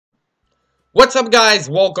What's up guys,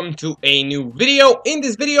 welcome to a new video. In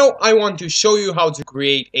this video I want to show you how to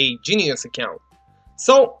create a Genius account.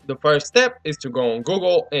 So the first step is to go on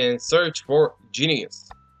Google and search for Genius.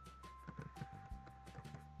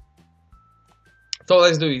 So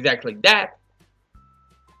let's do exactly that.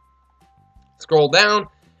 Scroll down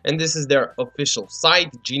and this is their official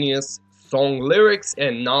site, Genius Song Lyrics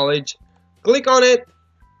and Knowledge. Click on it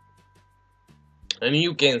and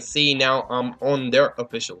you can see now I'm on their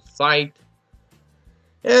official site.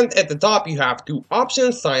 And at the top you have two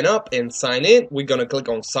options, sign up and sign in. We're gonna click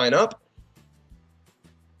on sign up.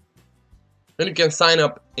 And you can sign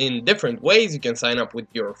up in different ways. You can sign up with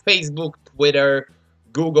your Facebook, Twitter,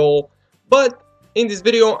 Google. But in this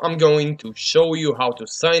video I'm going to show you how to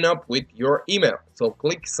sign up with your email. So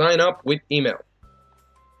click sign up with email.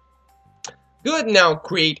 Good, now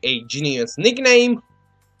create a Genius nickname.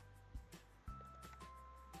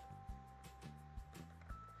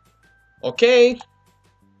 Okay.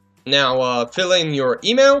 Now fill in your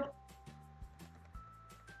email.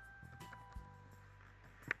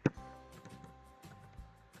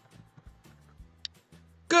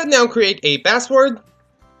 Good, now create a password.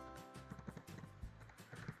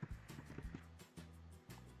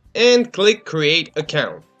 And click create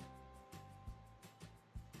account.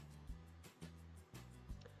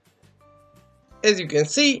 As you can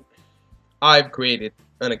see, I've created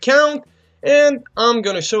an account and I'm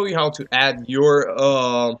gonna show you how to add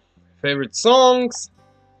your favorite songs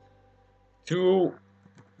to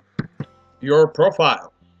your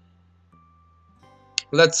profile.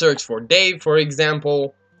 Let's search for Dave, for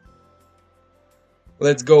example.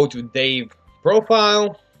 Let's go to Dave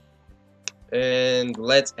profile and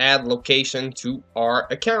let's add location to our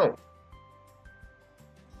account.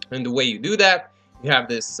 And the way you do that, you have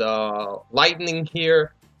this lightning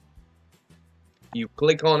here. You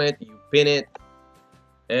click on it, you pin it,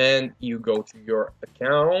 and you go to your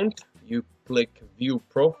account. You click view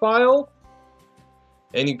profile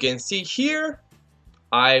and you can see here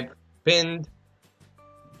I've pinned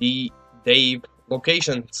the Dave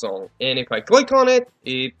location song, and if I click on it,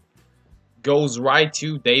 it goes right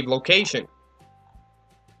to Dave location.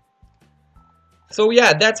 So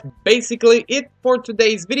yeah, that's basically it for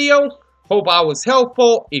today's video. Hope I was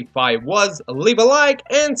helpful. If I was, leave a like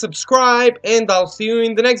and subscribe, and I'll see you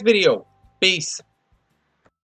in the next video. Peace.